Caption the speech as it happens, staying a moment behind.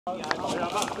Fuck.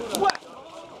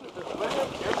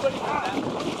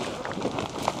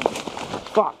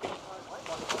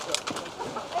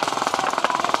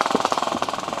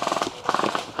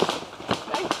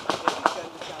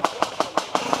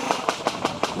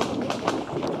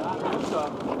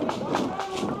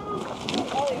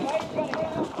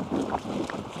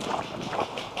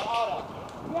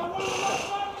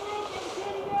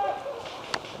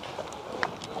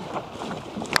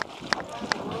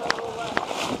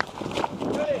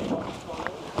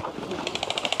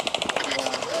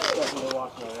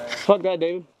 Fuck that,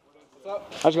 David. What's up?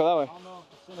 I just go that way.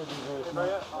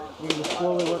 We can just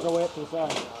slowly work our way up to the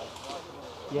side.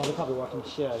 Yeah, they're probably walking the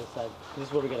shit out of this side. This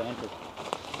is where we gotta enter.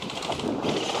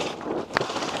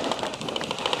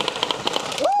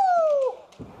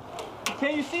 Woo!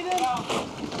 Can you see them?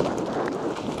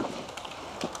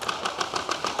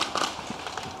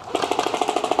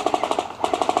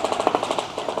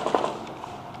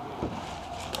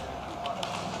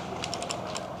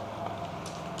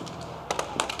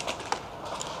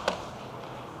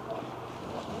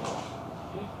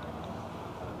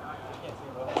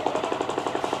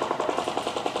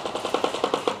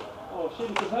 Is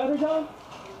that her, John?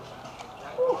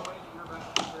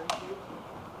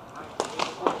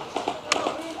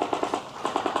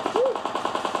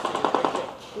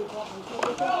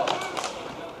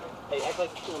 Hey, act like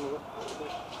you're on the roof.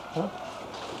 Huh?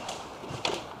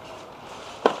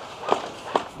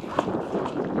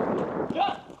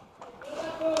 John!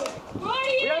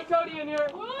 We got Cody in here.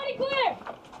 We're already clear.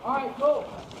 All right, cool.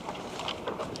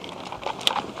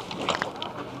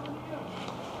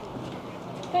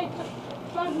 Hey,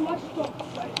 John, watch the door.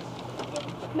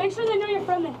 Make sure they know you're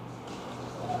friendly.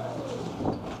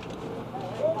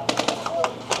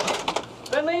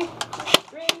 Bentley?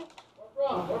 Green?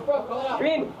 Where from? Call it out.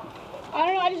 Green? I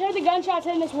don't know, I just heard the gunshots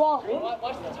hitting this wall. Green?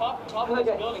 Watch the top of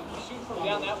this building. Shoot from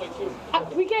down that way, too.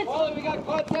 We can't. Wally, we got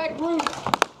contact roof.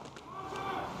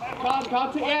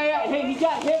 Contact. Yeah. Hey, he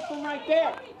got hit from right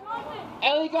there.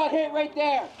 Ellie got hit right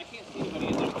there. I can't see anybody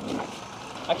in there.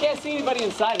 I can't see anybody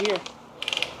inside here.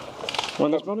 One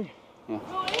in this building? Yeah.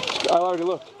 I already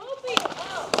looked.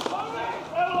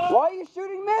 Why are you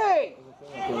shooting me?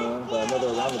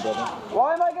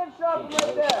 Why am I getting shot from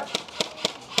right there?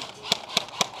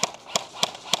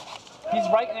 He's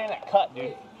right there in that cut,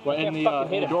 dude. What, in the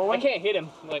hit him. doorway? I can't hit him.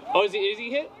 Like, oh, is he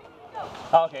hit?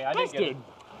 Oh, okay, I didn't get dude. him.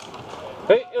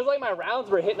 It was like my rounds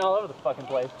were hitting all over the fucking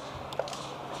place.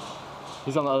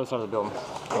 He's on the other side of the building.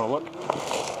 Oh, look.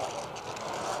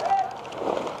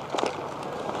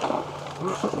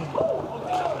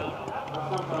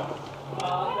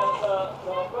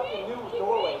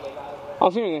 I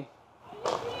don't see anything.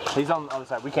 He's on the other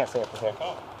side. We can't see it from here.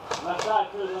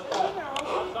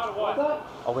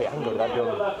 Oh wait, I can go to that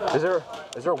building.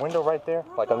 Is there a window right there?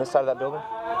 Like on this side of that building?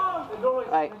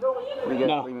 Hey, we get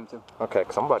No. leave him too. Okay,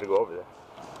 because I'm about to go over there.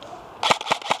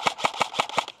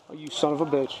 Oh, you son of a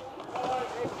bitch.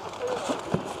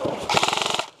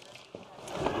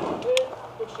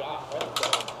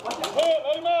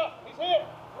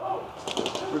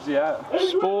 Where's he at?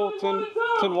 Spool, tin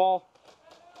wall.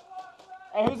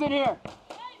 Hey, who's in here?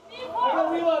 I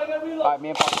got reload. Alright, me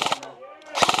and Paul.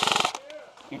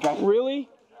 You dry? Really? You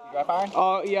dry firing?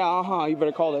 Yeah, you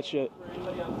better call that shit.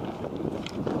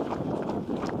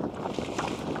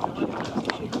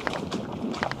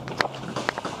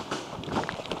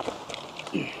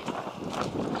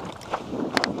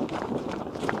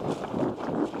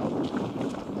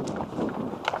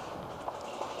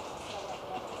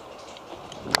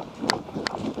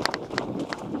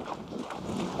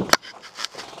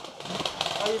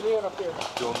 How you doing up here?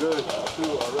 Doing good. Too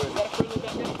already.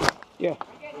 Yeah.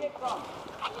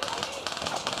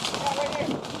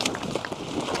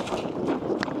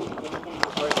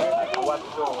 Watch the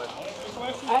doorway.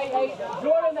 Hey,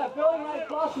 Jordan, that building right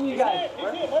across from you guys.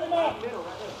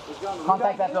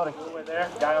 Contact that building. Doorway there.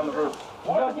 Guy on the roof.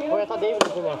 Wait, I thought David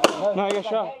was in there. No, you got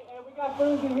shot. Hey, we got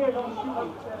friends in here. Don't shoot them.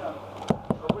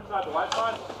 Which side? The white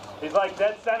side? He's like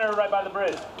dead center right by the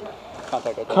bridge.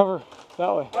 Contact that building. Cover.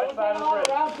 That way. Right side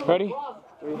of the bridge. Ready?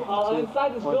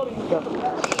 Inside this building.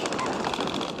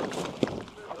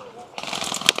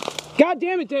 God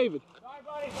damn it, David.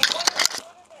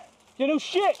 Yeah, no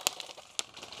shit.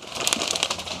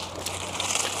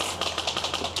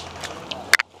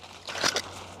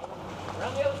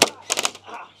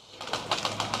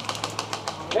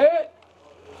 Hit!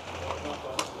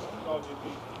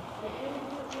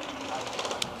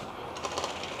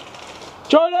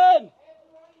 Jordan!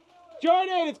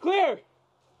 Jordan, it's clear.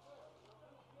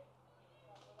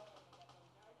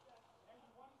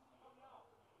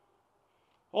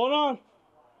 Hold on.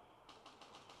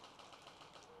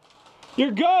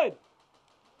 You're good.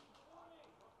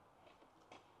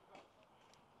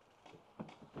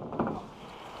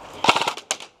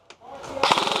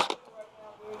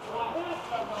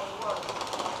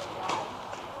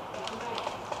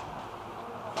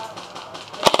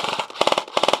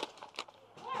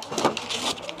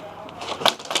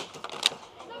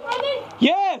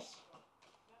 Yes.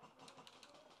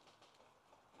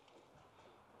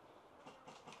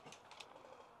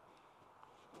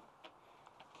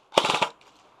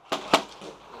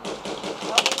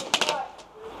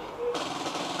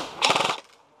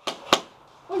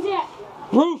 Where's he at?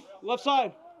 Roof, left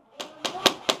side.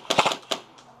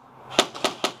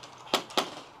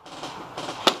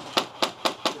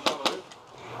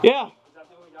 Yeah.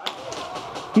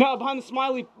 No, behind the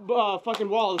smiley fucking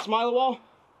wall, the smiley wall.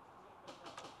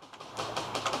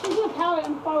 He's in a pallet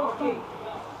and follow his phone.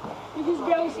 You can just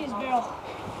barely see his barrel.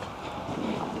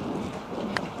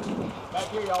 Back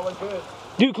here, y'all look good.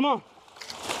 Dude, come on.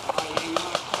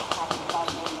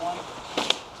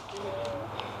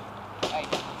 Hey,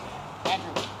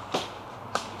 Andrew.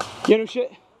 Yeah, no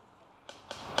shit.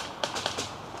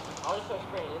 I'll just start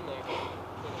spraying in there.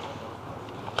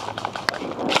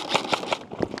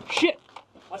 Shit.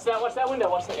 What's that window?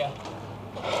 What's that? Yeah.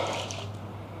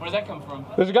 Where does that come from?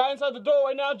 There's a guy inside the door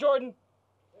right now, Jordan.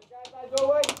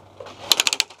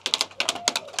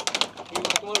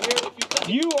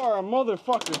 You are a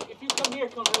motherfucker. If you come here,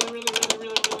 come really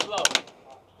low.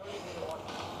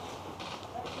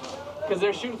 Because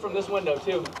they're shooting from this window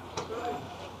too.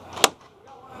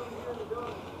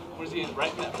 Where's he?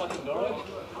 Right in that fucking doorway?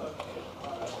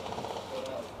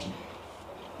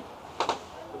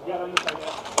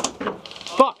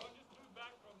 Fuck.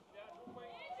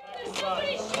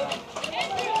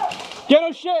 Yeah,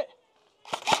 no shit.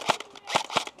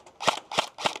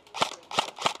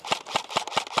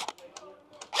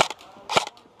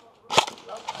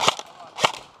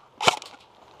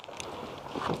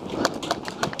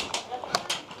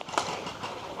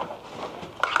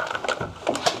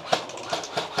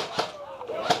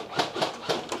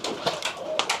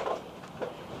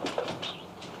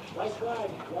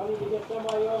 Y'all need to get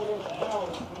somebody over there to help.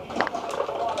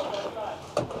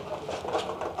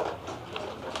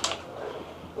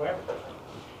 Where?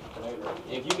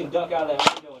 If you can duck out of that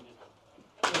window and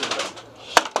just.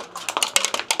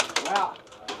 Wow.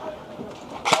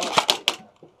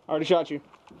 I already shot you.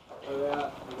 Oh,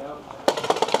 yeah.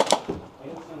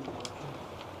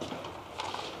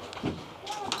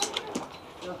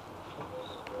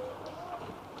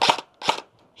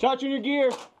 Shot you in your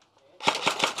gear.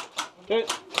 Okay.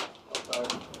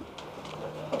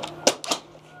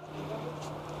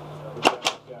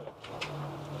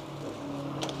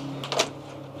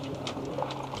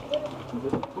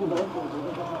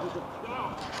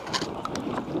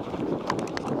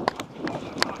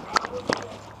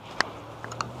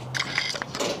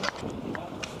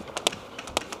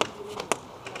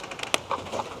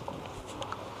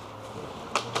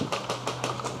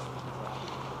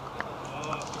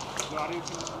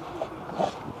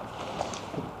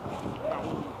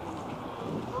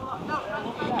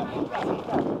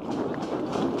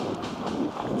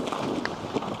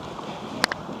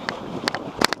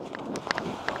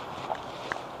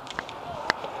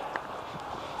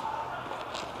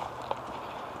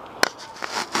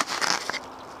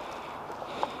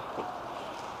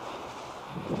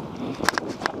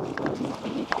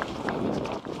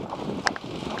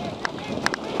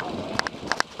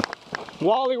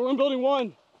 Wally, we're in building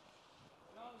 1.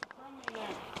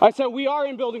 I said we are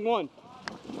in building 1.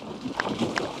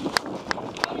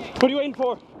 What are you waiting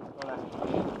for?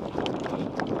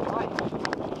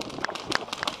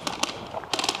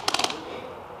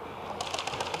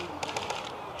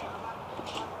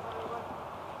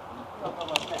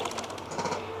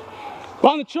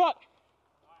 On the truck.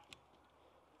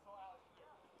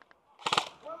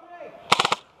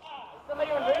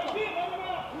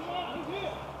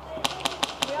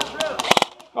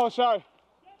 Oh, sorry.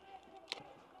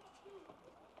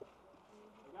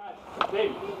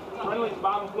 Dave, friendly's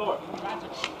bottom floor.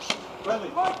 Friendly.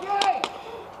 Open,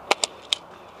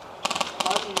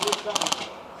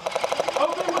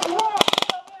 what you want?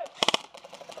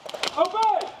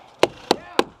 Open!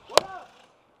 Yeah, what up?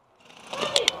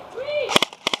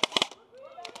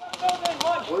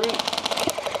 We're in.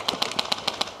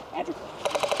 Andrew.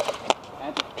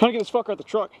 Trying to get this fucker out the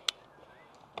truck.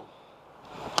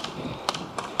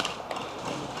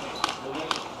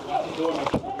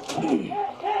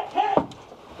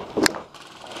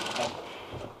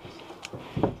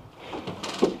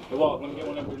 Hey, Walt, let me get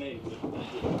one of them grenades.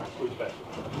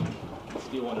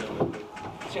 Steal one of them.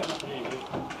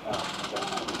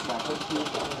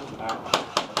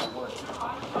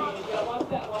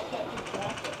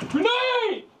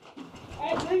 Grenade!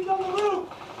 Hey, green's on the roof!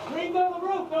 Green's on the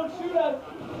roof, don't shoot us!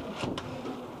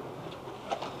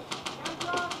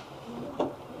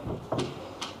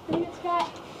 Bring it, Scott.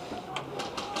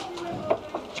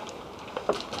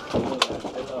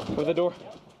 With the door.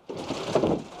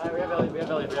 Alright, we have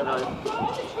Elliot.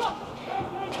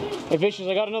 Hey, Vicious,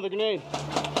 I got another grenade.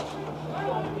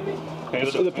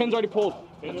 Okay, The pin's already pulled.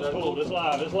 It's pulled. It's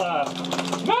live. It's live.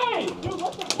 Hey! Dude,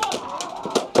 what the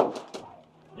fuck?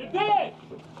 You're dead!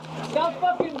 Stop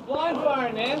fucking blind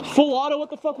firing, man. Full auto, what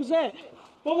the fuck was that?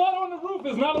 Full water on the roof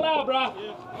is not allowed, bro.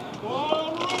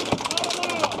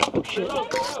 Oh shit.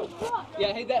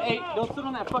 Yeah, hey, don't sit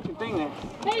on that fucking thing there.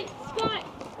 Hey, Scott.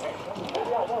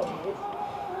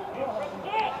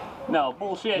 No,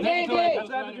 bullshit. Hey, You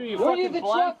where did fucking the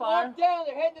blind truck fire. lock down?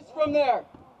 They're heading us from there.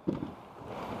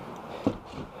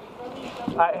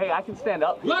 Hey, I can stand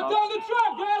up. Lock down the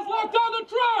truck, guys! Lock down the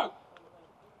truck!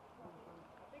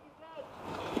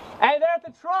 Hey, they're at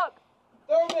the truck.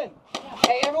 Thurman!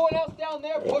 Hey, everyone else down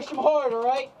there, push them hard,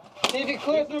 alright? See if you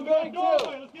clear through building 2.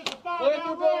 Clear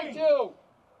through building 2.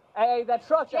 Hey, that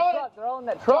truck. They're all in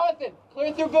that truck. Jonathan,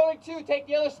 clear through building 2. Take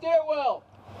the other stairwell.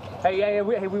 Hey,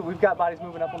 we've got bodies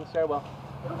moving up on the stairwell.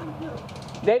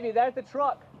 Davey, they're at the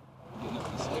truck.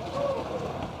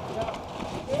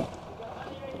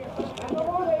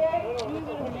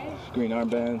 Green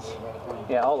armbands.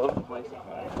 Yeah, all over the place.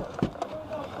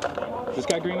 This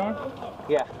guy green arm?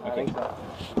 Yeah, I think so.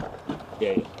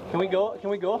 Yeah. Can we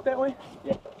go up that way?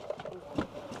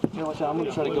 You know what, I'm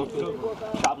gonna try to go through.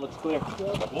 Top looks clear.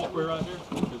 Walkway right here.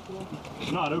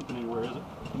 It's not open anywhere, is it?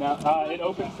 No, it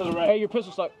opens to the right. Hey, your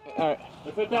pistol stuck. Alright.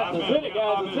 Let's hit that. Let's hit it,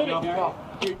 guys. Let's hit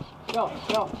it. Go.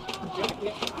 Go.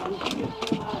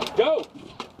 Go.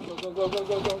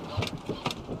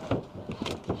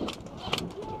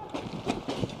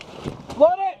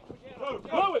 Flood it.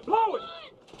 Blow it. 1,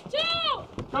 2,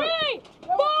 3.